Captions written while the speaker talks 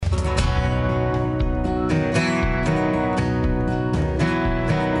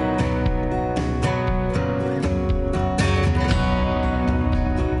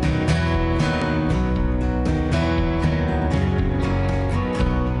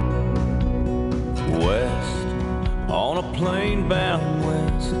train bound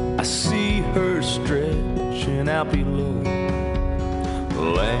west, I see her stretching out below.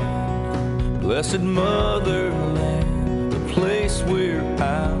 Land, blessed motherland, the place where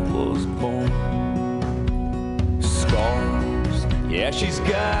I was born. Scars, yeah, she's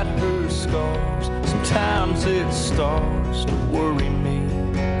got her scars. Sometimes it starts to worry me.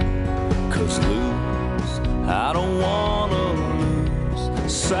 'Cause lose, I don't wanna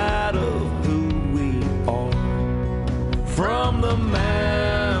lose sight of who we are. From the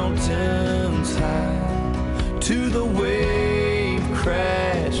mountains high to the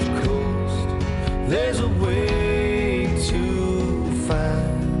wave-crashed coast, there's a way to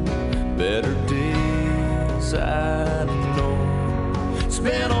find better days, I know. It's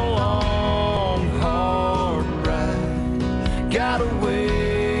been a long, hard ride, got a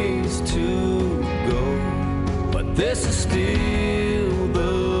ways to go, but this is still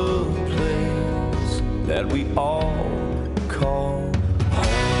the place that we all call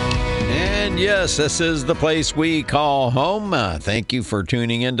home. And yes, this is the place we call home. Thank you for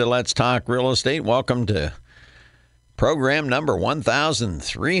tuning in to Let's Talk Real Estate. Welcome to program number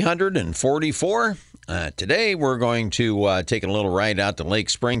 1344. Today we're going to take a little ride out to Lake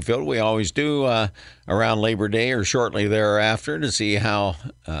Springfield. We always do around Labor Day or shortly thereafter to see how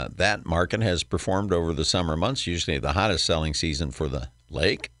that market has performed over the summer months, usually the hottest selling season for the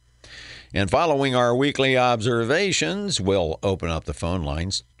lake. And following our weekly observations, we'll open up the phone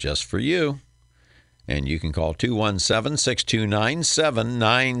lines just for you. And you can call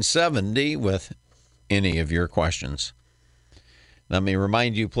 217-629-7970 with any of your questions. Let me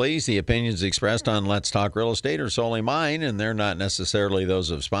remind you, please, the opinions expressed on Let's Talk Real Estate are solely mine, and they're not necessarily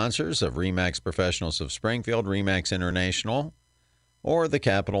those of sponsors of RE/MAX Professionals of Springfield, RE/MAX International, or the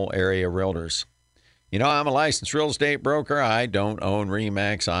Capital Area Realtors. You know, I'm a licensed real estate broker. I don't own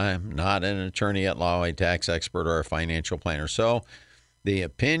RE/MAX. I'm not an attorney at law, a tax expert, or a financial planner. So the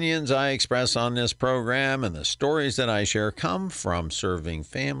opinions I express on this program and the stories that I share come from serving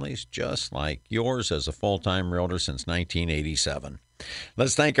families just like yours as a full-time realtor since 1987.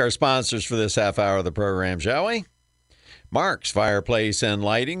 Let's thank our sponsors for this half hour of the program, shall we? Mark's Fireplace and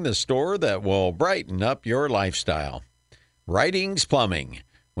Lighting, the store that will brighten up your lifestyle. Writings Plumbing.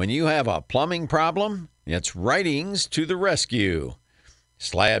 When you have a plumbing problem, it's Writings to the rescue.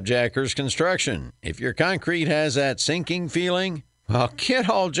 Slabjackers Construction. If your concrete has that sinking feeling, well, get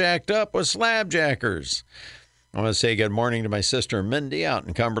all jacked up with Slabjackers. I want to say good morning to my sister Mindy out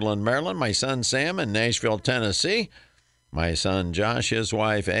in Cumberland, Maryland, my son Sam in Nashville, Tennessee, my son Josh, his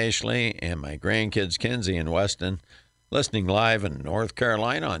wife Ashley, and my grandkids Kinsey and Weston, listening live in North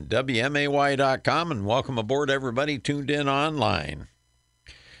Carolina on WMAY.com. And welcome aboard, everybody tuned in online.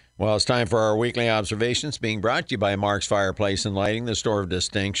 Well, it's time for our weekly observations being brought to you by Mark's Fireplace and Lighting, the store of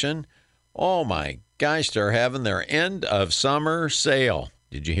distinction. Oh, my gosh, they're having their end of summer sale.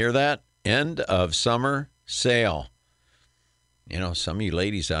 Did you hear that? End of summer sale. You know, some of you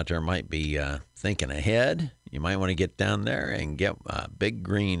ladies out there might be thinking ahead. You might want to get down there and get a big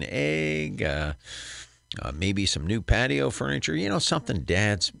green egg, maybe some new patio furniture. You know, something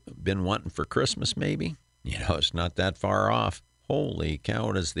Dad's been wanting for Christmas maybe. You know, it's not that far off. Holy cow,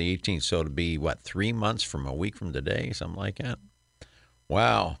 it is the 18th. So it'll be, 3 months from a week from today, something like that.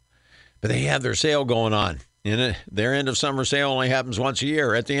 Wow. But they have their sale going on. And their end of summer sale only happens once a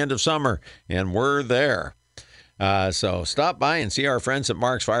year at the end of summer, and we're there. So stop by and see our friends at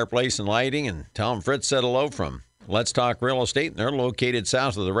Mark's Fireplace and Lighting and tell them Fritz said hello from Let's Talk Real Estate. And they're located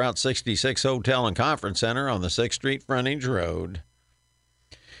south of the Route 66 Hotel and Conference Center on the 6th Street Frontage Road.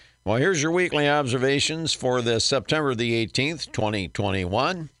 Well, here's your weekly observations for this September the 18th,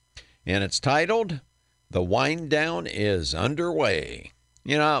 2021. And it's titled, The Wind Down is Underway.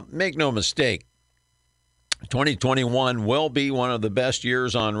 You know, make no mistake, 2021 will be one of the best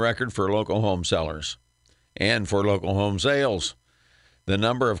years on record for local home sellers and for local home sales. The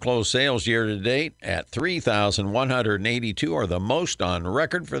number of closed sales year to date at 3,182 are the most on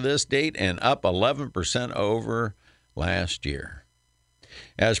record for this date and up 11% over last year.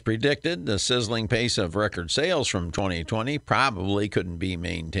 As predicted, the sizzling pace of record sales from 2020 probably couldn't be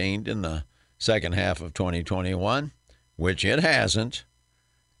maintained in the second half of 2021, which it hasn't.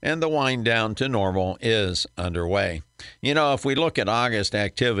 And the wind down to normal is underway. You know, if we look at August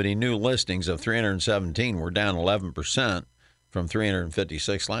activity, new listings of 317 were down 11% from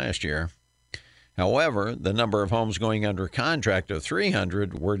 356 last year. However, the number of homes going under contract of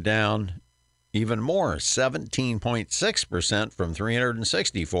 300 were down even more, 17.6% from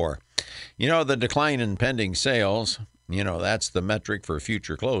 364. You know, the decline in pending sales, you know, that's the metric for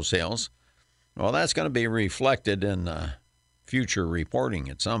future closed sales. Well, that's going to be reflected in future reporting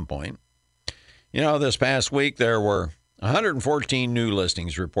at some point. You know, this past week there were 114 new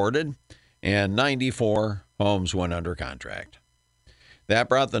listings reported, and 94 homes went under contract. That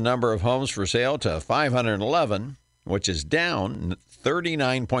brought the number of homes for sale to 511, which is down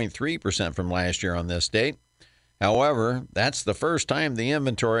 39.3% from last year on this date. However, that's the first time the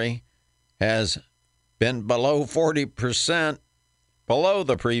inventory has been below 40% below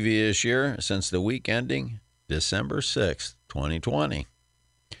the previous year since the week ending December 6th, 2020.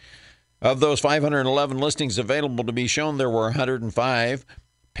 Of those 511 listings available to be shown, there were 105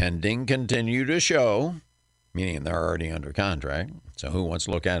 pending continue to show, meaning they're already under contract, so who wants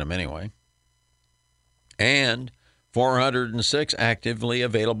to look at them anyway, and 406 actively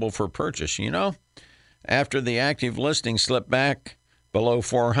available for purchase. You know, after the active listings slipped back below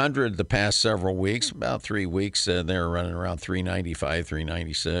 400 the past several weeks, about 3 weeks, they were running around 395,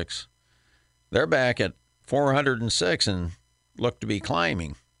 396. They're back at 406 and look to be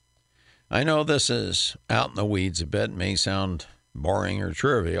climbing. I know this is out in the weeds a bit, may sound boring or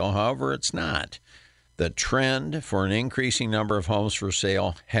trivial, however, it's not. The trend for an increasing number of homes for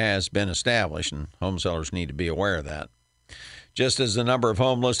sale has been established, and home sellers need to be aware of that. Just as the number of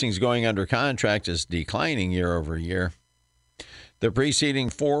home listings going under contract is declining year over year, the preceding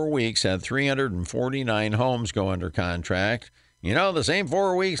 4 weeks had 349 homes go under contract. You know, the same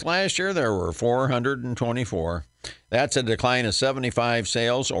 4 weeks last year, there were 424. That's a decline of 75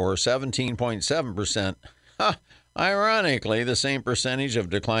 sales, or 17.7%. Ironically, the same percentage of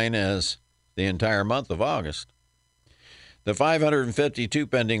decline as the entire month of August. The 552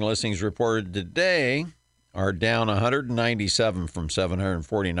 pending listings reported today are down 197 from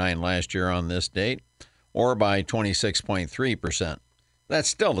 749 last year on this date, or by 26.3%. That's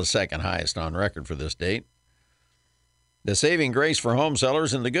still the second highest on record for this date. The saving grace for home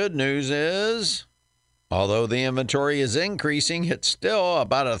sellers, and the good news is, although the inventory is increasing, it's still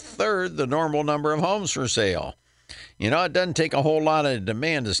about a third the normal number of homes for sale. You know, it doesn't take a whole lot of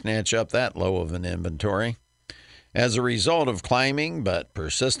demand to snatch up that low of an inventory. As a result of climbing but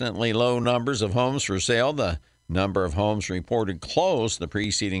persistently low numbers of homes for sale, the number of homes reported closed the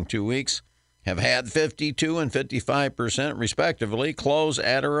preceding 2 weeks have had 52 and 55% respectively close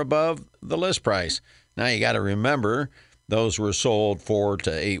at or above the list price. Now you got to remember, those were sold 4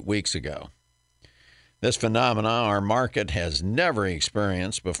 to 8 weeks ago. This phenomenon our market has never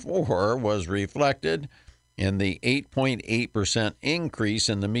experienced before was reflected in the 8.8% increase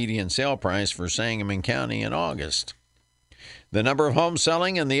in the median sale price for Sangamon County in August. The number of homes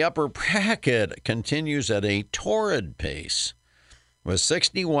selling in the upper bracket continues at a torrid pace, with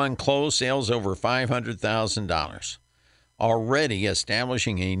 61 closed sales over $500,000, already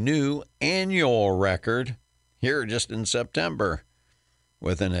establishing a new annual record here just in September,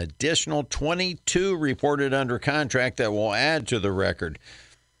 with an additional 22 reported under contract that will add to the record.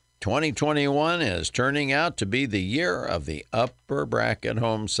 2021 is turning out to be the year of the upper bracket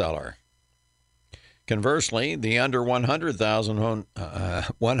home seller. Conversely, the under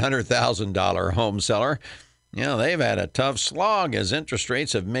 $100,000 home seller, you know, they've had a tough slog as interest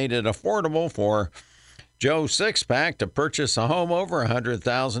rates have made it affordable for Joe Sixpack to purchase a home over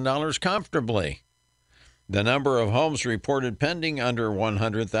 $100,000 comfortably. The number of homes reported pending under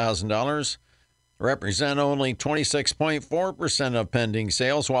 $100,000 represent only 26.4% of pending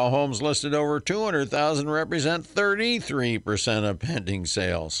sales, while homes listed over $200,000 represent 33% of pending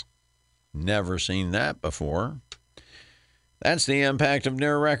sales. Never seen that before. That's the impact of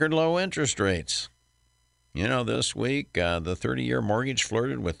near record low interest rates. You know, this week, the 30-year mortgage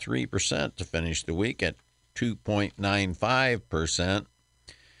flirted with 3% to finish the week at 2.95%.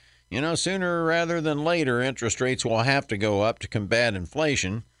 You know, sooner rather than later, interest rates will have to go up to combat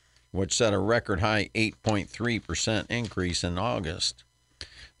inflation, which set a record high 8.3% increase in August.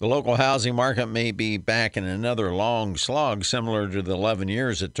 The local housing market may be back in another long slog similar to the 11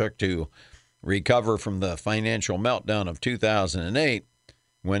 years it took to recover from the financial meltdown of 2008,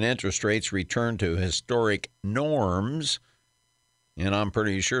 when interest rates returned to historic norms, and I'm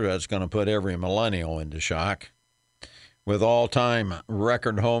pretty sure that's going to put every millennial into shock. With all-time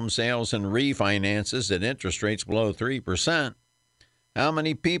record home sales and refinances at interest rates below 3%, how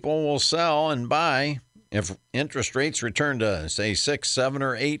many people will sell and buy if interest rates return to, say, 6, 7,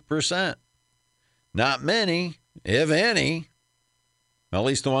 or 8%? Not many, if any, at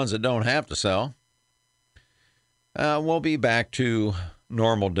least the ones that don't have to sell. We'll be back to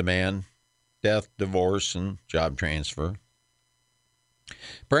normal demand, death, divorce, and job transfer.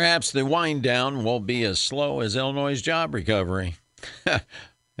 Perhaps the wind down will be as slow as Illinois' job recovery.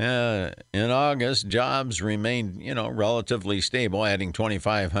 In August, jobs remained, relatively stable, adding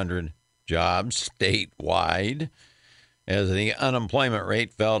 2,500 jobs statewide. as the unemployment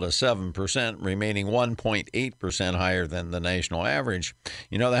rate fell to 7%, remaining 1.8% higher than the national average.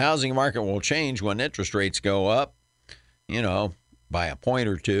 You know, the housing market will change when interest rates go up, by a point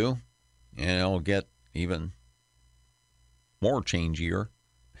or two, and it'll get even more changier,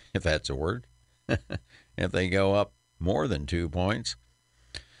 if that's a word, if they go up more than 2 points,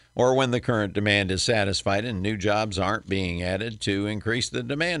 or when the current demand is satisfied and new jobs aren't being added to increase the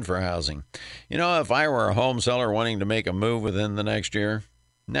demand for housing. If I were a home seller wanting to make a move within the next year,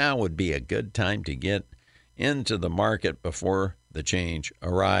 now would be a good time to get into the market before the change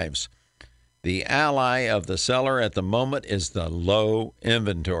arrives. The ally of the seller at the moment is the low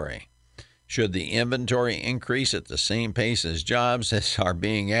inventory. Should the inventory increase at the same pace as jobs that are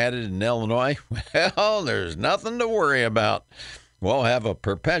being added in Illinois, well, there's nothing to worry about. We'll have a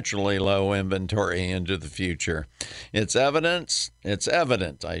perpetually low inventory into the future. It's evident,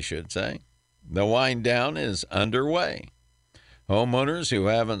 I should say. The wind down is underway. Homeowners who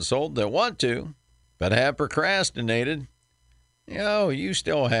haven't sold that want to, but have procrastinated, you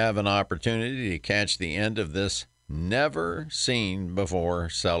still have an opportunity to catch the end of this never-seen-before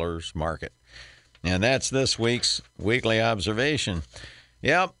seller's market. And that's this week's Weekly Observation.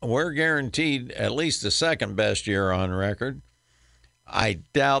 Yep, we're guaranteed at least the second best year on record. I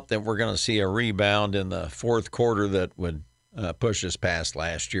doubt that we're going to see a rebound in the fourth quarter that would push us past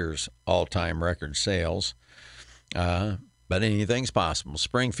last year's all-time record sales. But anything's possible.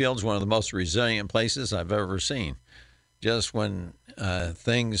 Springfield's one of the most resilient places I've ever seen. Just when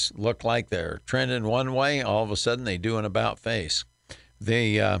things look like they're trending one way, all of a sudden they do an about-face.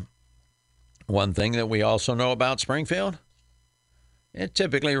 The one thing that we also know about Springfield, it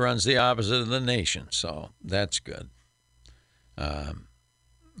typically runs the opposite of the nation, so that's good.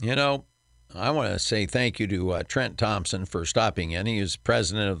 I want to say thank you to Trent Thompson for stopping in. He is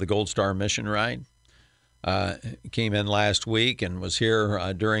president of the Gold Star Mission Ride. Came in last week and was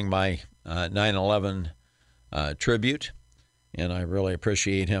here during my 9/11 tribute, and I really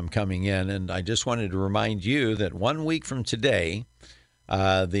appreciate him coming in. And I just wanted to remind you that 1 week from today,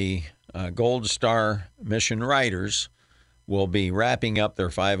 the Gold Star Mission Riders will be wrapping up their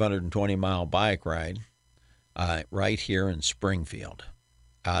 520-mile bike ride right here in Springfield,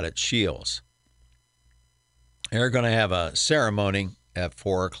 out at Shields. They're going to have a ceremony at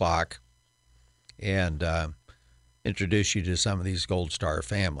 4 o'clock and introduce you to some of these Gold Star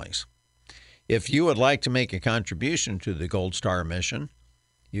families. If you would like to make a contribution to the Gold Star mission,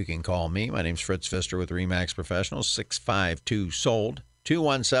 you can call me. My name's Fritz Pfister with RE/MAX Professionals, 652-SOLD,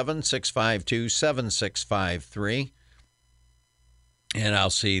 217-652-7653. And I'll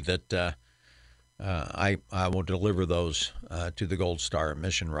see that I will deliver those to the Gold Star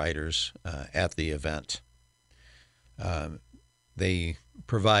Mission Riders at the event. They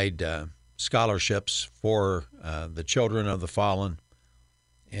provide scholarships for the children of the fallen,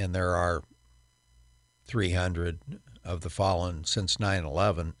 and there are 300 of the fallen since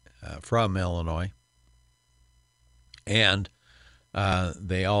 9/11 from Illinois. And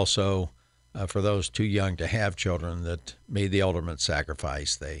they also, for those too young to have children that made the ultimate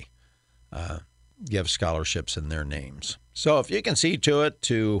sacrifice, they give scholarships in their names. So if you can see to it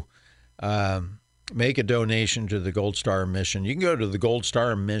to make a donation to the Gold Star Mission, you can go to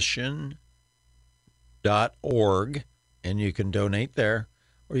thegoldstarmission.org and you can donate there,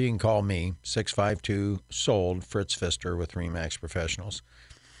 or you can call me, 652-SOLD, Fritz Pfister with RE/MAX Professionals.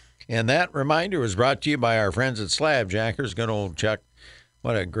 And that reminder was brought to you by our friends at Slabjackers. Good old Chuck.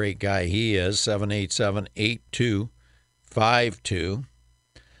 What a great guy he is, 787-8252.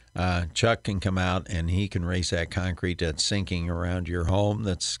 Chuck can come out and he can race that concrete that's sinking around your home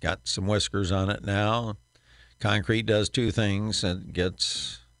that's got some whiskers on it now. Concrete does two things. It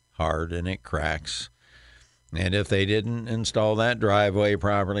gets hard and it cracks. And if they didn't install that driveway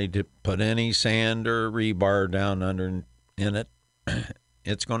properly to put any sand or rebar down under in it,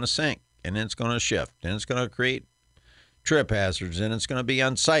 it's going to sink and it's going to shift and it's going to create trip hazards and it's going to be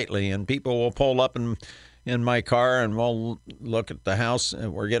unsightly, and people will pull up in my car and we'll look at the house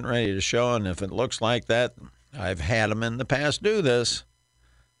and we're getting ready to show, and if it looks like that, I've had them in the past do this.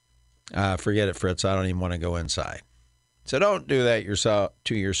 Forget it, Fritz. I don't even want to go inside. So don't do that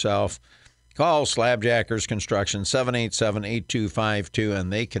to yourself. Call Slabjackers Construction, 787-8252,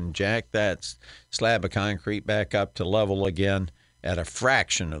 and they can jack that slab of concrete back up to level again at a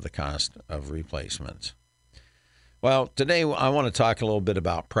fraction of the cost of replacement. Well, today I want to talk a little bit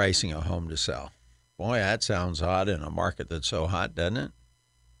about pricing a home to sell. Boy, that sounds hot in a market that's so hot, doesn't it?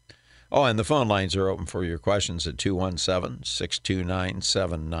 Oh, and the phone lines are open for your questions at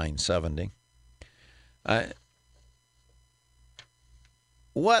 217-629-7970.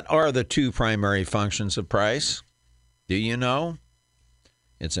 What are the two primary functions of price? Do you know?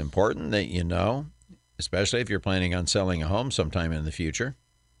 It's important that you know, especially if you're planning on selling a home sometime in the future.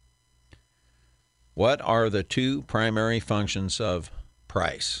 What are the two primary functions of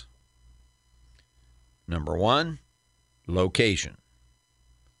price? Number one, location.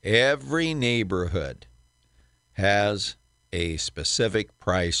 Every neighborhood has a specific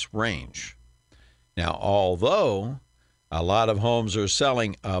price range. Now, although a lot of homes are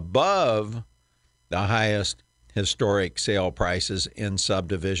selling above the highest historic sale prices in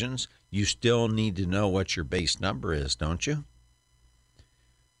subdivisions, you still need to know what your base number is, don't you?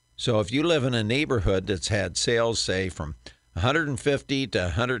 So if you live in a neighborhood that's had sales, say, from $150,000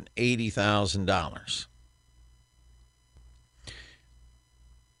 to $180,000,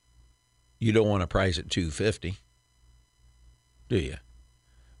 you don't want to price at $250,000, do you?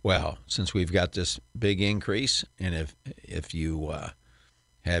 Well, since we've got this big increase, and if you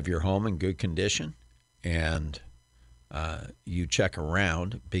have your home in good condition, and you check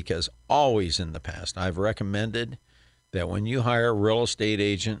around, because always in the past I've recommended that when you hire a real estate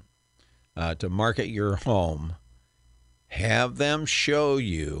agent to market your home, have them show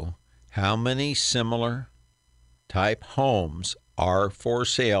you how many similar type homes are for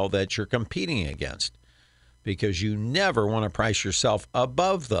sale that you're competing against, because you never want to price yourself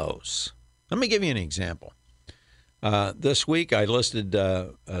above those. Let me give you an example. This week, I listed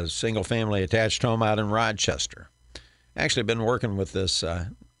a single-family attached home out in Rochester. Actually, been working with this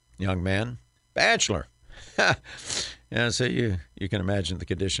young man, bachelor. And so you can imagine the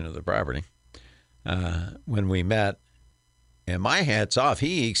condition of the property. When we met, and my hat's off,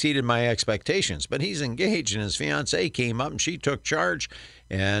 he exceeded my expectations. But he's engaged, and his fiancée came up, and she took charge,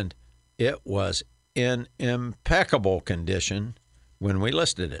 and it was in impeccable condition when we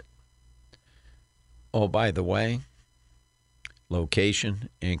listed it. Oh, by the way, location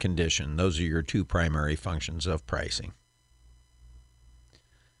and condition, those are your two primary functions of pricing.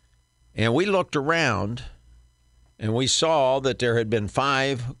 And we looked around, and we saw that there had been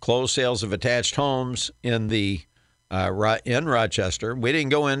 5 closed sales of attached homes in Rochester. We didn't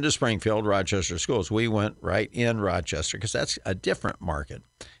go into Springfield, Rochester Schools. We went right in Rochester because that's a different market.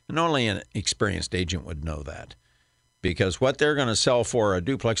 And only an experienced agent would know that, because what they're going to sell for, a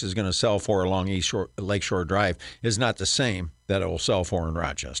duplex is going to sell for along Lakeshore Drive, is not the same that it will sell for in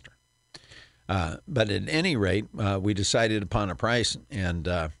Rochester. But at any rate, we decided upon a price, and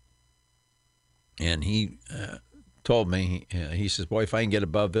he told me, he says, boy, if I can get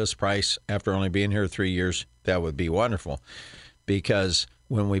above this price after only being here 3 years, that would be wonderful. Because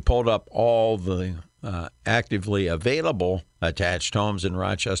when we pulled up all the actively available attached homes in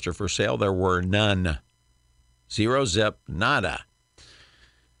Rochester for sale, there were none. Zero, zip, nada.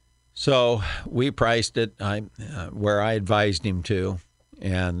 So we priced it where I advised him to,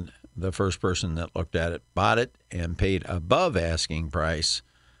 and the first person that looked at it bought it and paid above asking price,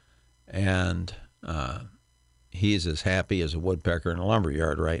 and he's as happy as a woodpecker in a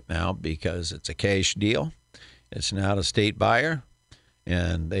lumberyard right now because it's a cash deal. It's an out-of-state buyer,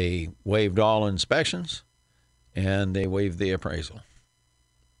 and they waived all inspections, and they waived the appraisal.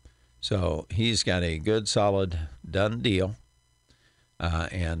 So he's got a good, solid, done deal,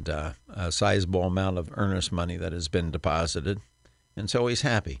 and a sizable amount of earnest money that has been deposited, and so he's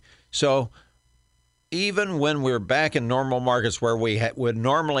happy. So even when we're back in normal markets where we would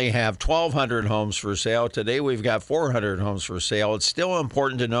normally have 1,200 homes for sale, today we've got 400 homes for sale. It's still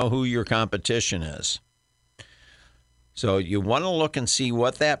important to know who your competition is. So you want to look and see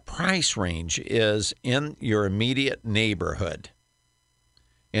what that price range is in your immediate neighborhood.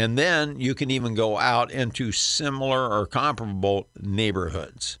 And then you can even go out into similar or comparable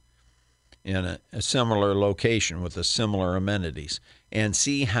neighborhoods in a similar location with the similar amenities and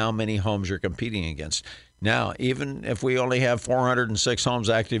see how many homes you're competing against. Now, even if we only have 406 homes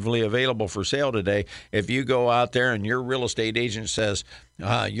actively available for sale today, if you go out there and your real estate agent says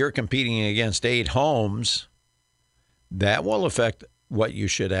you're competing against 8 homes, that will affect what you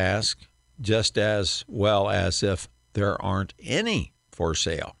should ask just as well as if there aren't any for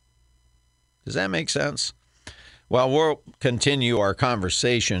sale. Does that make sense? Well, we'll continue our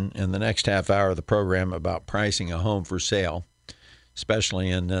conversation in the next half hour of the program about pricing a home for sale, especially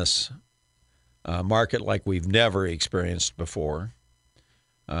in this market like we've never experienced before.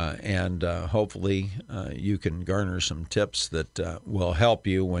 And hopefully you can garner some tips that will help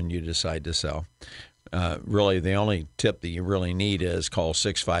you when you decide to sell. Really, the only tip that you really need is call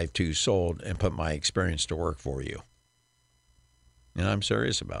 652-SOLD and put my experience to work for you. And I'm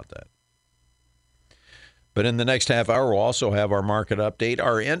serious about that. But in the next half hour, we'll also have our market update,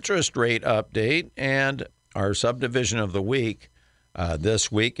 our interest rate update, and our subdivision of the week. This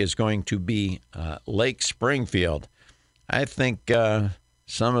week is going to be Lake Springfield. I think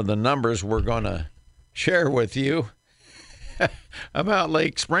some of the numbers we're going to share with you about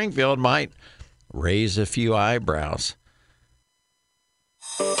Lake Springfield might raise a few eyebrows.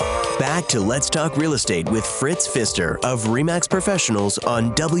 Back to Let's Talk Real Estate with Fritz Pfister of RE/MAX Professionals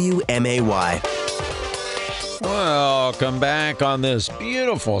on WMAY. Welcome back on this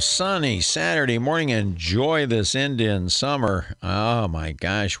beautiful sunny Saturday morning. Enjoy this Indian summer. Oh my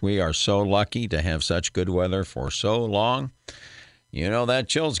gosh, we are so lucky to have such good weather for so long. You know, that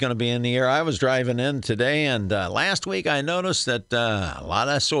chill's going to be in the air. I was driving in today, and last week I noticed that a lot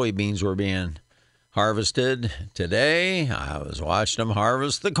of soybeans were being harvested. Today, I was watching them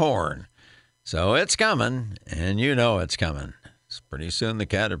harvest the corn. So it's coming, and you know it's coming. Pretty soon the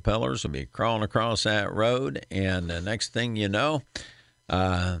caterpillars will be crawling across that road, and the next thing you know,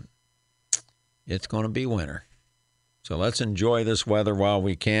 it's going to be winter. So let's enjoy this weather while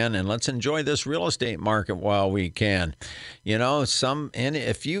we can, and let's enjoy this real estate market while we can. You know, and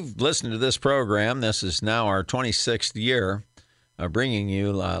if you've listened to this program, this is now our 26th year of bringing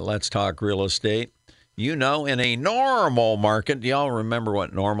you Let's Talk Real Estate. You know, in a normal market, do y'all remember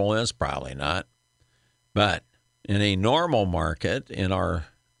what normal is? Probably not. But in a normal market in our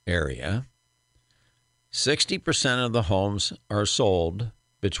area, 60% of the homes are sold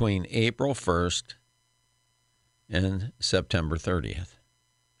between April 1st and September 30th.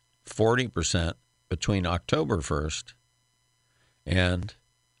 40% between October 1st and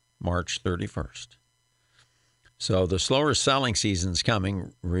March 31st. So the slower selling season's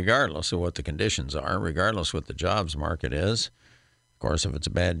coming regardless of what the conditions are, regardless of what the jobs market is. Of course, if it's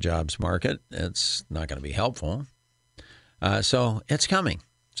a bad jobs market, it's not going to be helpful. So it's coming.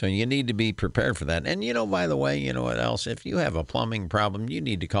 So you need to be prepared for that. And, you know, by the way, you know what else? If you have a plumbing problem, you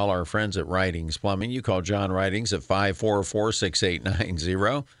need to call our friends at Writings Plumbing. You call John Writings at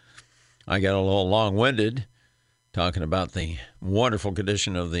 544-6890. I got a little long-winded talking about the wonderful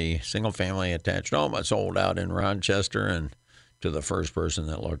condition of the single-family attached home I sold out in Rochester, and to the first person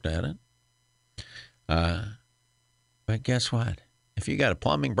that looked at it. But guess what? If you got a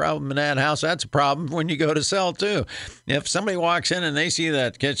plumbing problem in that house, that's a problem when you go to sell, too. If somebody walks in and they see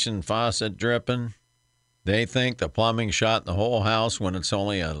that kitchen faucet dripping, they think the plumbing shot the whole house when it's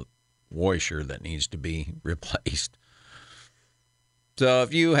only a washer that needs to be replaced. So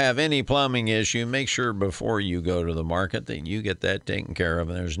if you have any plumbing issue, make sure before you go to the market that you get that taken care of.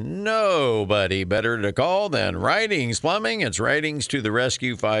 And there's nobody better to call than Writings Plumbing. It's Writings to the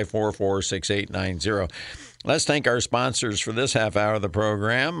rescue, 544-6890. Let's thank our sponsors for this half hour of the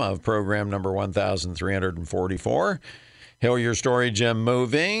program, of program number 1344. Hillier Storage and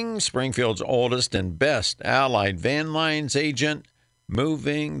Moving, Springfield's oldest and best allied van lines agent,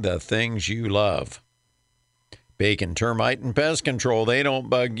 moving the things you love. Bacon Termite and Pest Control, they don't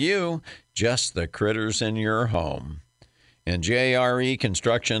bug you, just the critters in your home. And JRE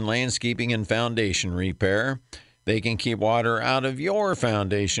Construction, Landscaping, and Foundation Repair. They can keep water out of your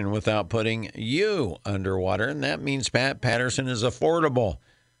foundation without putting you underwater, and that means Pat Patterson is affordable.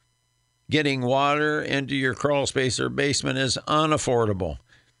 Getting water into your crawl space or basement is unaffordable.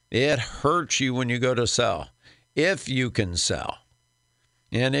 It hurts you when you go to sell, if you can sell.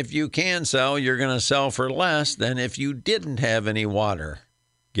 And if you can sell, you're going to sell for less than if you didn't have any water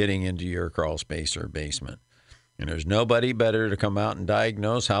getting into your crawl space or basement. And there's nobody better to come out and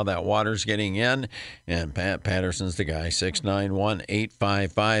diagnose how that water's getting in. And Pat Patterson's the guy,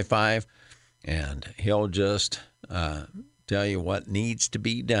 691-8555. And he'll just tell you what needs to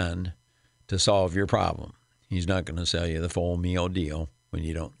be done to solve your problem. He's not going to sell you the full meal deal when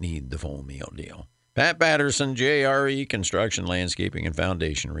you don't need the full meal deal. Pat Patterson, JRE Construction, Landscaping, and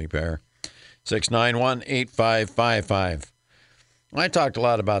Foundation Repair, 691-8555. I talked a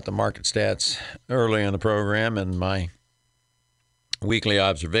lot about the market stats early in the program and my weekly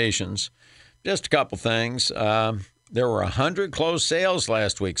observations. Just a couple things. There were 100 closed sales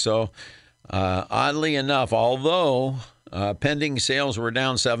last week. So oddly enough, although pending sales were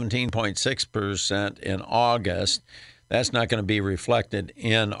down 17.6% in August, that's not going to be reflected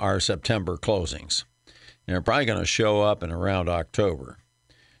in our September closings. They're probably going to show up in around October.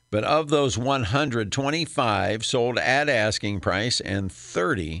 But of those 125 sold at asking price and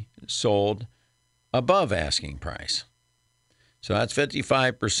 30 sold above asking price. So that's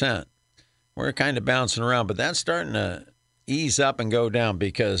 55%. We're kind of bouncing around, but that's starting to ease up and go down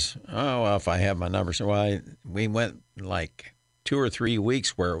because, if I have my numbers, we went like 2 or 3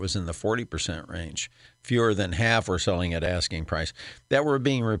 weeks where it was in the 40% range. Fewer than half were selling at asking price that were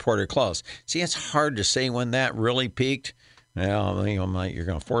being reported closed. See, it's hard to say when that really peaked. Well, you're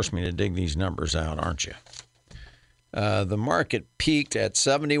going to force me to dig these numbers out, aren't you? The market peaked at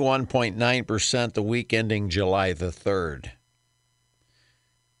 71.9% the week ending July the 3rd.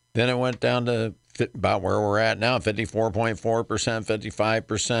 Then it went down to about where we're at now, 54.4%,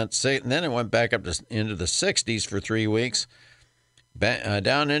 55%. And then it went back up into the 60s for 3 weeks,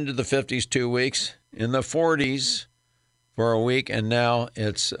 down into the 50s 2 weeks, in the 40s for a week, and now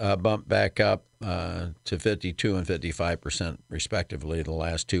it's bumped back up to 52 and 55% respectively the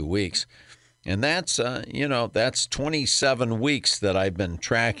last 2 weeks. And that's, that's 27 weeks that I've been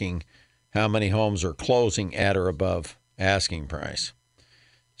tracking how many homes are closing at or above asking price.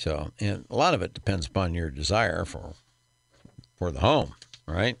 So, and a lot of it depends upon your desire for the home,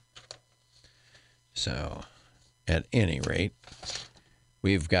 right? So, at any rate,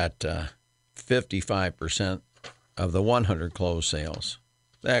 we've got 55% of the 100 closed sales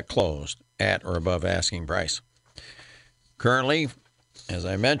that closed at or above asking price. Currently, as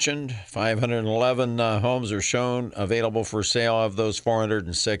I mentioned, 511 homes are shown available for sale. Of those,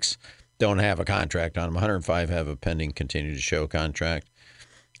 406 don't have a contract on them. 105 have a pending continue to show contract.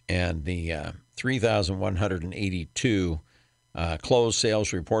 And the 3,182 closed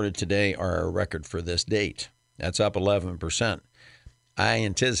sales reported today are a record for this date. That's up 11%. I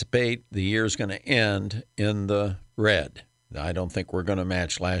anticipate the year's going to end in the red. I don't think we're going to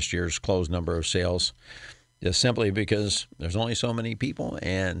match last year's closed number of sales, just simply because there's only so many people,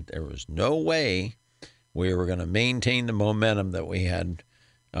 and there was no way we were going to maintain the momentum that we had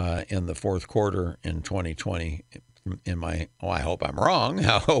in the fourth quarter in 2020. I hope I'm wrong.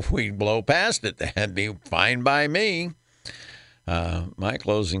 I hope we blow past it. That'd be fine by me. My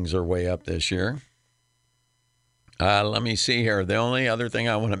closings are way up this year. Let me see here. The only other thing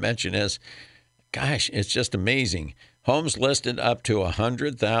I want to mention is, gosh, it's just amazing. Homes listed up to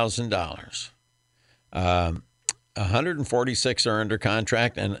 $100,000. 146 are under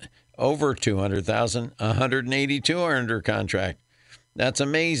contract, and over 200,000, 182 are under contract. That's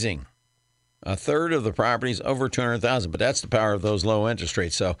amazing. A third of the properties over 200,000, but that's the power of those low interest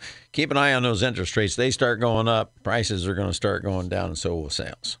rates. So keep an eye on those interest rates. They start going up, prices are going to start going down, and so will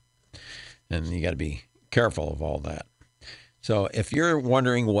sales. And you got to be careful of all that. So if you're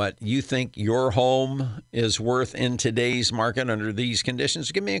wondering what you think your home is worth in today's market under these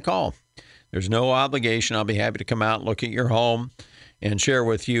conditions, give me a call. There's no obligation. I'll be happy to come out and look at your home and share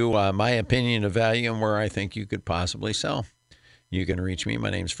with you my opinion of value and where I think you could possibly sell. You can reach me. My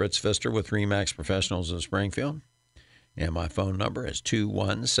name's Fritz Pfister with RE/MAX Professionals of Springfield. And my phone number is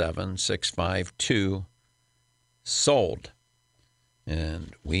 217-652-SOLD.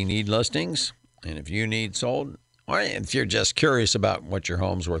 And we need listings. And if you need sold, or if you're just curious about what your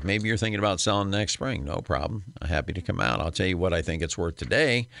home's worth, maybe you're thinking about selling next spring, no problem. I'm happy to come out. I'll tell you what I think it's worth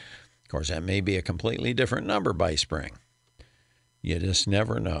today. Of course, that may be a completely different number by spring. You just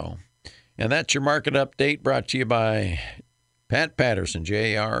never know. And that's your market update brought to you by Pat Patterson,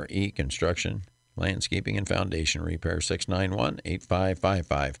 JRE Construction, Landscaping and Foundation Repair,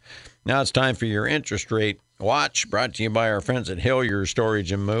 691-8555. Now it's time for your interest rate watch, brought to you by our friends at Hillier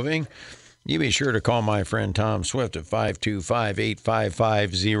Storage and Moving. You be sure to call my friend Tom Swift at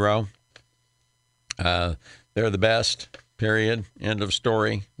 525-8550. They're the best, period. End of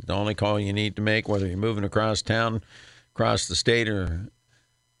story. The only call you need to make, whether you're moving across town, across the state, or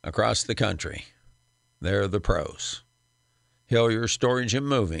across the country. They're the pros. Hillier Storage and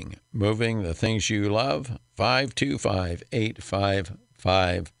Moving. Moving the things you love.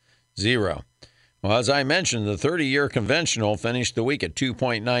 525-8550. Well, as I mentioned, the 30-year conventional finished the week at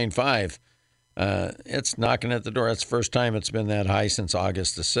 2.95. It's knocking at the door. That's the first time it's been that high since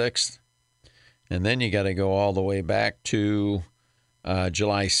August the 6th. And then you got to go all the way back to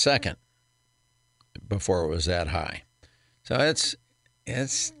July 2nd before it was that high. So it's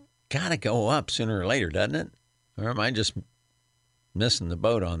got to go up sooner or later, doesn't it? Or am I just missing the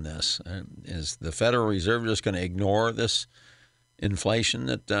boat on this? Is the Federal Reserve just going to ignore this inflation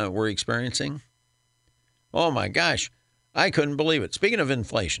that we're experiencing? Oh, my gosh. I couldn't believe it. Speaking of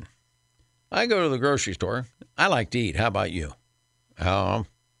inflation, I go to the grocery store. I like to eat. How about you? I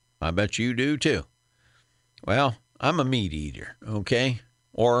bet you do, too. Well, I'm a meat eater, okay?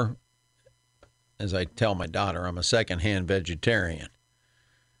 Or, as I tell my daughter, I'm a secondhand vegetarian.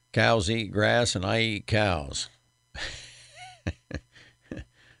 Cows eat grass, and I eat cows.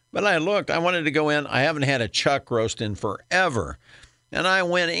 But I wanted to go in. I haven't had a chuck roast in forever. And I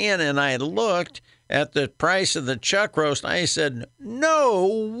went in and I looked at the price of the chuck roast. I said,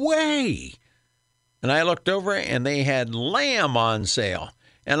 no way. And I looked over and they had lamb on sale.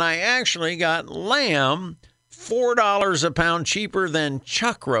 And I actually got lamb $4 a pound cheaper than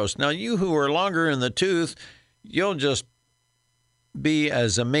chuck roast. Now, you who are longer in the tooth, you'll just be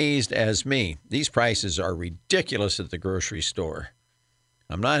as amazed as me. These prices are ridiculous at the grocery store.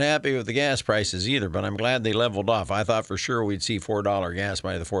 I'm not happy with the gas prices either, but I'm glad they leveled off. I thought for sure we'd see $4 gas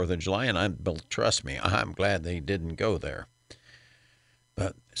by the 4th of July, and trust me, I'm glad they didn't go there.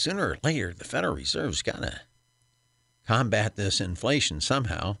 But sooner or later, the Federal Reserve's got to combat this inflation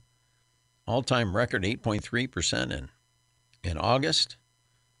somehow. All-time record 8.3% in August.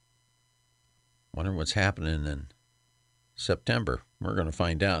 Wonder what's happening in September. We're going to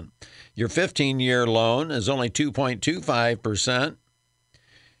find out. Your 15-year loan is only 2.25%.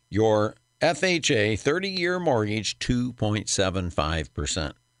 Your FHA 30-year mortgage,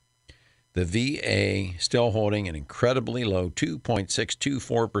 2.75%. The VA still holding an incredibly low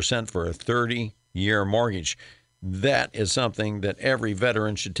 2.624% for a 30-year mortgage. That is something that every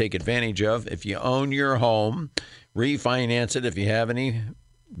veteran should take advantage of. If you own your home, refinance it if you have any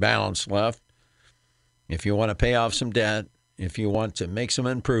balance left. If you want to pay off some debt, if you want to make some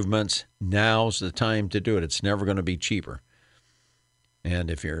improvements, now's the time to do it. It's never going to be cheaper.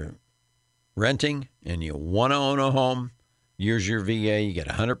 And if you're renting and you want to own a home, use your VA. You get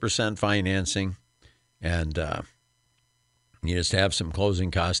 100% financing, and you just have some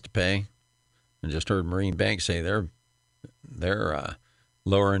closing costs to pay. I just heard Marine Bank say they're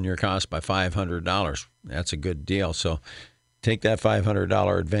lowering your cost by $500. That's a good deal. So take that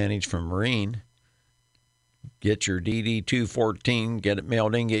 $500 advantage from Marine. Get your DD-214, get it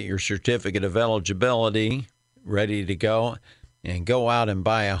mailed in, get your certificate of eligibility ready to go, and go out and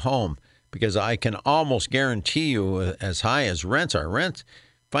buy a home, because I can almost guarantee you, as high as rents are,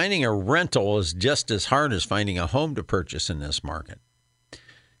 finding a rental is just as hard as finding a home to purchase in this market.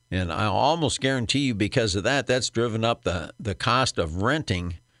 And I'll almost guarantee you, because of that, that's driven up the cost of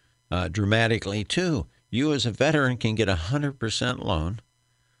renting dramatically too. You as a veteran can get a 100% loan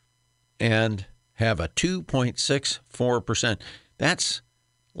and have a 2.64%. That's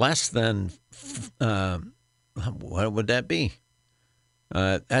less than, what would that be?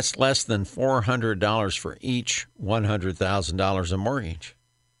 That's less than $400 for each $100,000 of mortgage.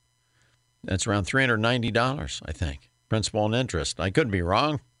 That's around $390, I think, principal and interest. I could be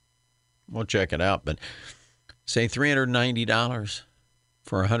wrong. We'll check it out. But say $390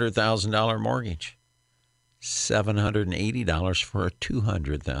 for a $100,000 mortgage, $780 for a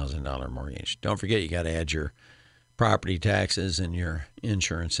 $200,000 mortgage. Don't forget, you got to add your property taxes and your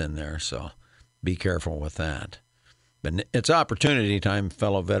insurance in there, so be careful with that. But it's opportunity time,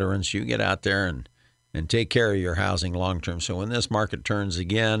 fellow veterans. You get out there and take care of your housing long term. So when this market turns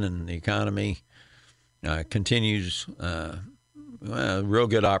again and the economy continues, real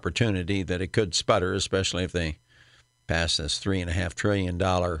good opportunity that it could sputter, especially if they pass this $3.5 trillion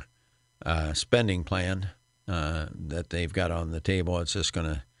spending plan that they've got on the table. It's just going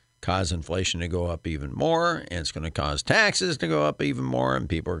to cause inflation to go up even more, and it's going to cause taxes to go up even more, and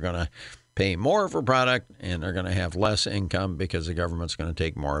people are going to pay more for product, and they're going to have less income because the government's going to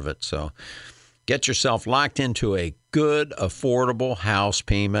take more of it. So get yourself locked into a good, affordable house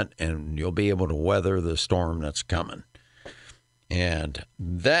payment, and you'll be able to weather the storm that's coming. And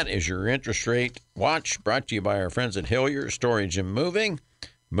that is your interest rate watch, brought to you by our friends at Hillier Storage and Moving.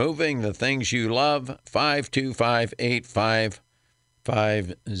 Moving the things you love, 525-8550.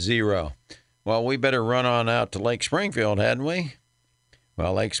 Well, we better run on out to Lake Springfield, hadn't we?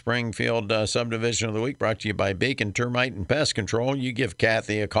 Well, Lake Springfield Subdivision of the Week brought to you by Bacon Termite and Pest Control. You give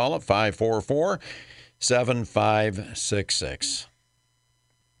Kathy a call at 544-7566.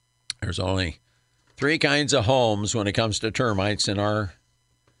 There's only 3 kinds of homes when it comes to termites in our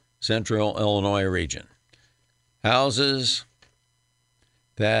central Illinois region. Houses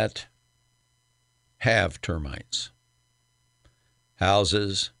that have termites.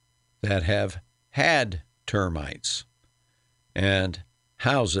 Houses that have had termites. And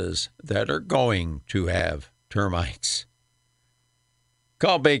houses that are going to have termites.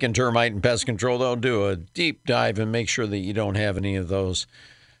 Call Bacon Termite and Pest Control. They'll do a deep dive and make sure that you don't have any of those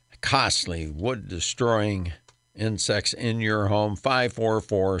costly wood-destroying insects in your home.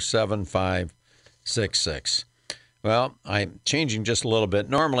 544-7566. Well, I'm changing just a little bit.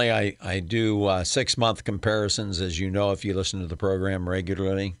 Normally, I do 6-month comparisons, as you know, if you listen to the program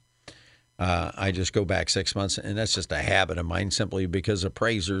regularly. I just go back 6 months, and that's just a habit of mine simply because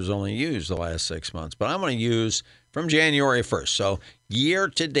appraisers only use the last 6 months. But I'm going to use from January 1st. So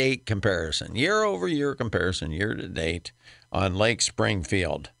year-to-date comparison, year-over-year comparison, year-to-date on Lake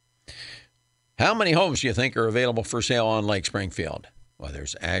Springfield. How many homes do you think are available for sale on Lake Springfield? Well,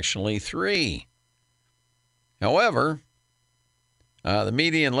 there's actually 3. However, the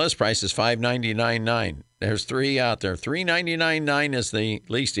median list price is $599.9. There's 3 out there. $399.9 is the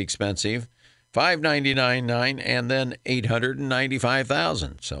least expensive. $599,900, and then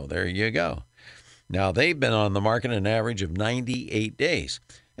 $895,000. So there you go. Now, they've been on the market an average of 98 days,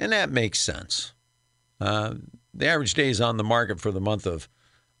 and that makes sense. The average days on the market for the month of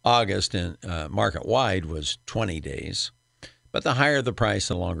August and market-wide was 20 days. But the higher the price,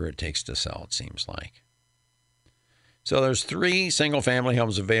 the longer it takes to sell, it seems like. So there's 3 single-family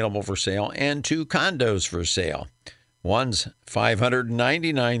homes available for sale and 2 condos for sale. One's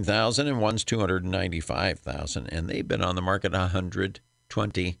 $599,000 and one's $295,000, and they've been on the market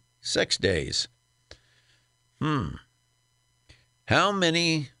 126 days. How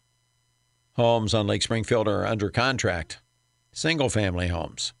many homes on Lake Springfield are under contract? Single-family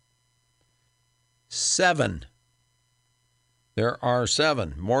homes. 7. There are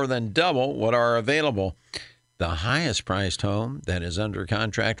 7, more than double what are available. The highest priced home that is under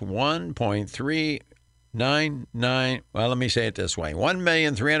contract, $1.399. Well, let me say it this way: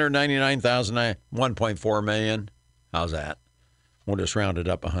 $1,399,000, $1.4 million. How's that? We'll just round it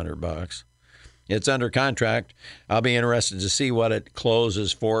up $100. It's under contract. I'll be interested to see what it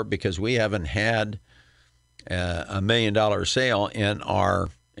closes for, because we haven't had a $1 million sale in our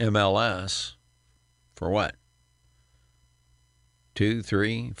MLS for what? 2,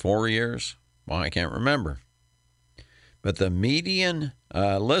 3, 4 years? Well, I can't remember. But the median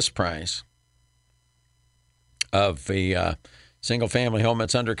list price of the single-family home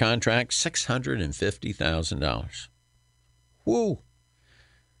that's under contract, $650,000. Woo!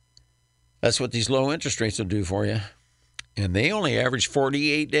 That's what these low interest rates will do for you. And they only average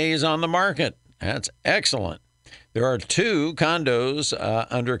 48 days on the market. That's excellent. There are 2 condos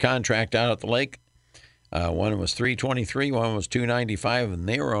under contract out at the lake. One was $323,000, one was $295,000, and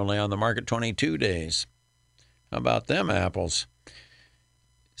they were only on the market 22 days. How about them apples?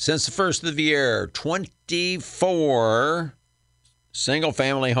 Since the first of the year, 24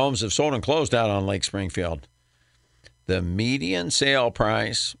 single-family homes have sold and closed out on Lake Springfield. The median sale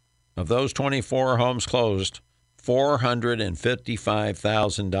price of those 24 homes closed,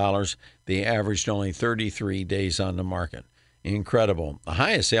 $455,000. They averaged only 33 days on the market. Incredible. The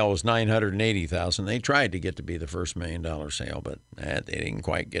highest sale was $980,000. They tried to get to be the first $1 million sale, but they didn't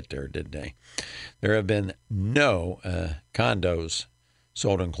quite get there, did they? There have been no condos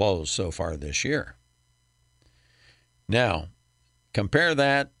sold and closed so far this year. Now, compare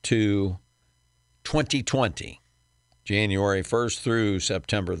that to 2020, January 1st through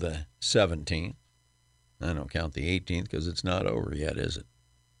September the 17th. I don't count the 18th because it's not over yet, is it?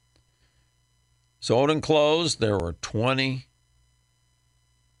 Sold and closed, there were 23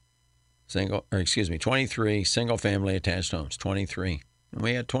 single-family attached homes, 23. And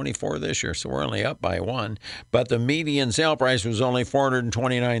we had 24 this year, so we're only up by 1. But the median sale price was only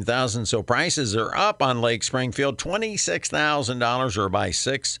 $429,000, so prices are up on Lake Springfield $26,000, or by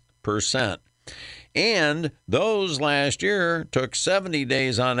 6%. And those last year took 70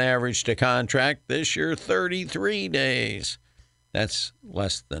 days on average to contract. This year, 33 days. That's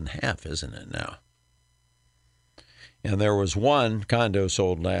less than half, isn't it now? And there was 1 condo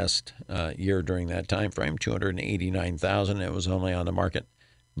sold last year during that time frame, $289,000. It was only on the market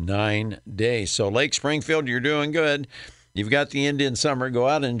 9 days. So Lake Springfield, you're doing good. You've got the Indian summer. Go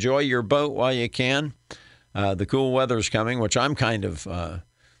out and enjoy your boat while you can. The cool weather's coming, which I'm kind of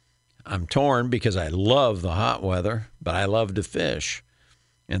I'm torn, because I love the hot weather, but I love to fish.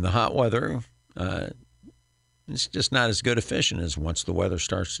 And the hot weather, it's just not as good a fishing as once the weather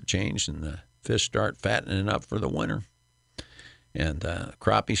starts to change and the fish start fattening up for the winter. And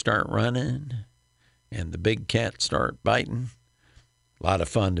crappie start running, and the big cats start biting. A lot of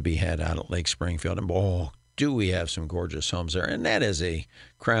fun to be had out at Lake Springfield. And, boy, do we have some gorgeous homes there. And that is a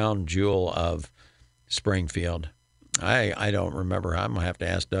crown jewel of Springfield. I don't remember. I'm going to have to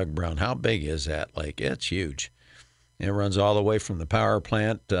ask Doug Brown. How big is that lake? It's huge. It runs all the way from the power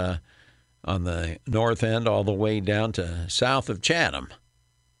plant on the north end all the way down to south of Chatham.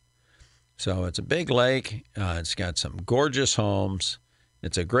 So it's a big lake. It's got some gorgeous homes.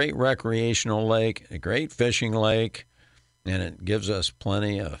 It's a great recreational lake, a great fishing lake, and it gives us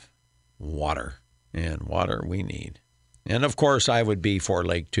plenty of water, and water we need. And, of course, I would be for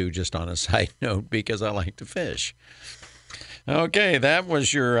Lake 2, just on a side note, because I like to fish. Okay, that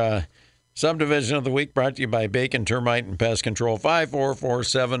was your subdivision of the week, brought to you by Bacon Termite and Pest Control,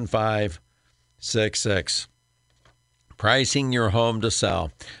 544-7566. Pricing your home to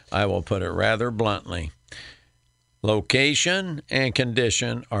sell. I will put it rather bluntly. Location and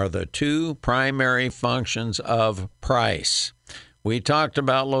condition are the 2 primary functions of price. We talked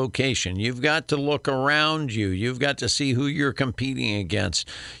about location. You've got to look around you. You've got to see who you're competing against.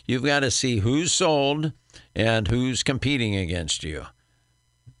 You've got to see who's sold and who's competing against you.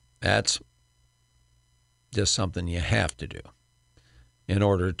 That's just something you have to do in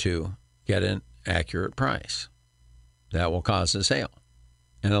order to get an accurate price that will cause a sale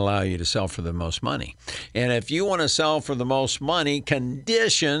and allow you to sell for the most money. And if you want to sell for the most money,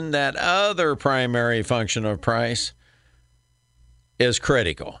 condition that other primary function of price is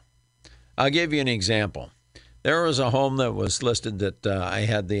critical. I'll give you an example. There was a home that was listed that I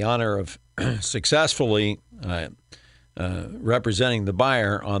had the honor of successfully representing the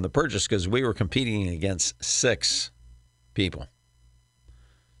buyer on the purchase because we were competing against 6 people,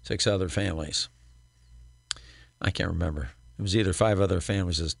 6 other families. I can't remember. It was either 5 other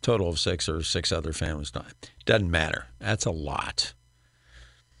families, a total of 6, or 6 other families. Doesn't matter. That's a lot.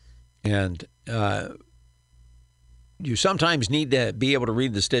 And you sometimes need to be able to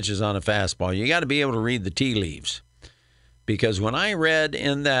read the stitches on a fastball. You got to be able to read the tea leaves. Because when I read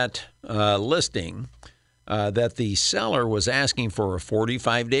in that listing that the seller was asking for a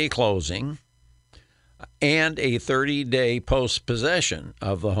 45-day closing and a 30-day post-possession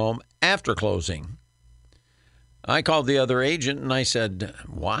of the home after closing, I called the other agent and I said,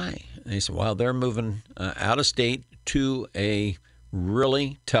 why? And he said, well, they're moving out of state to a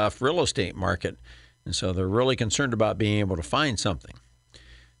really tough real estate market. And so they're really concerned about being able to find something.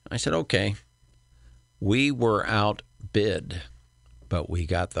 I said, okay. We were outbid, but we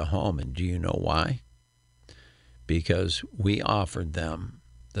got the home. And do you know why? Because we offered them,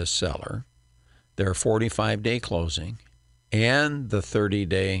 the seller, their 45-day closing and the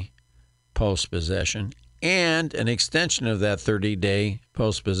 30-day post-possession and an extension of that 30-day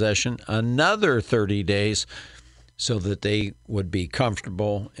post-possession, another 30 days, so that they would be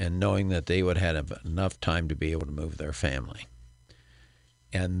comfortable and knowing that they would have enough time to be able to move their family.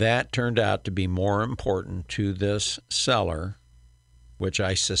 And that turned out to be more important to this seller, which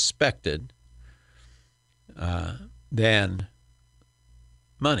I suspected, than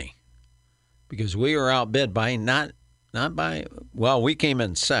money. Because we were outbid by not by, well, we came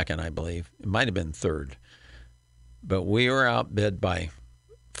in second, I believe. It might have been third. But we were outbid by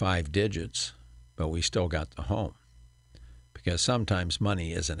 5 digits, but we still got the home. Because sometimes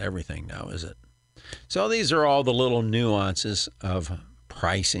money isn't everything now, is it? So these are all the little nuances of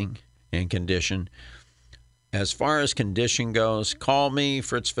pricing and condition. As far as condition goes, call me,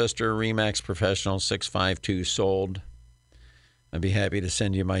 Fritz Pfister, RE/MAX Professional, 652-SOLD. I'd be happy to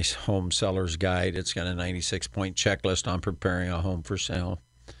send you my home seller's guide. It's got a 96-point checklist on preparing a home for sale.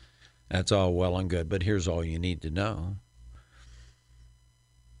 That's all well and good, but here's all you need to know.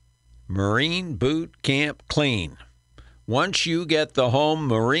 Marine Boot Camp Clean. Once you get the home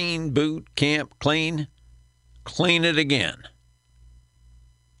Marine Boot Camp clean, clean it again.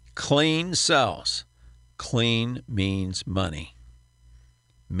 Clean sells. Clean means money.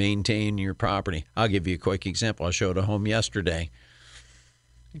 Maintain your property. I'll give you a quick example. I showed a home yesterday.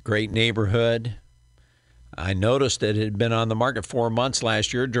 Great neighborhood. I noticed it had been on the market 4 months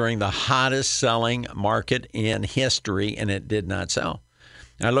last year during the hottest selling market in history, and it did not sell.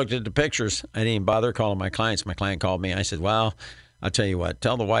 And I looked at the pictures. I didn't even bother calling my clients. My client called me. I said, well, I'll tell you what.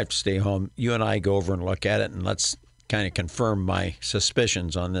 Tell the wife to stay home. You and I go over and look at it, and let's kind of confirm my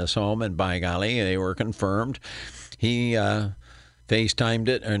suspicions on this home. And by golly, they were confirmed. He FaceTimed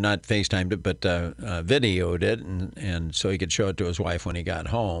it, or not FaceTimed it, but videoed it, and so he could show it to his wife when he got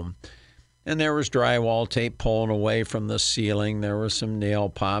home. And there was drywall tape pulling away from the ceiling. There were some nail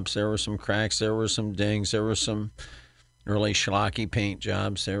pops. There were some cracks. There were some dings. There were some early schlocky paint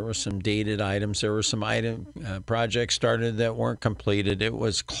jobs. There were some dated items. There were some projects started that weren't completed. It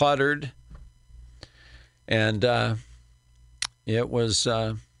was cluttered, and it was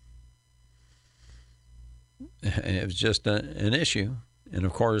just an issue. And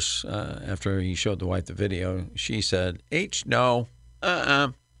of course, after he showed the wife the video, she said, no,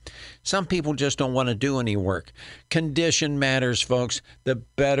 some people just don't want to do any work. Condition matters, folks. The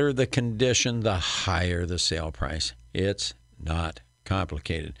better the condition, the higher the sale price. It's not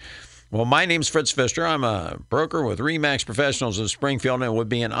complicated. Well, my name's Fritz Pfister. I'm a broker with RE/MAX Professionals of Springfield, and it would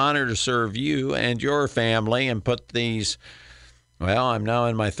be an honor to serve you and your family and put these, well, I'm now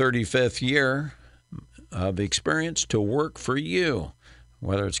in my 35th year of experience to work for you,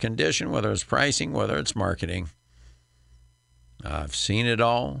 whether it's condition, whether it's pricing, whether it's marketing. I've seen it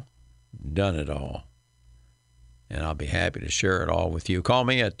all, done it all, and I'll be happy to share it all with you. Call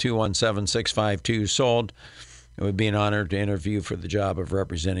me at 217-652-SOLD. It would be an honor to interview for the job of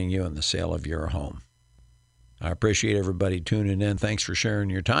representing you in the sale of your home. I appreciate everybody tuning in. Thanks for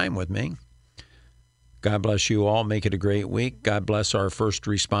sharing your time with me. God bless you all. Make it a great week. God bless our first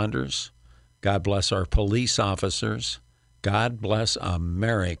responders. God bless our police officers. God bless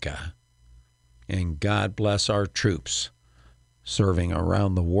America. And God bless our troops serving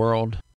around the world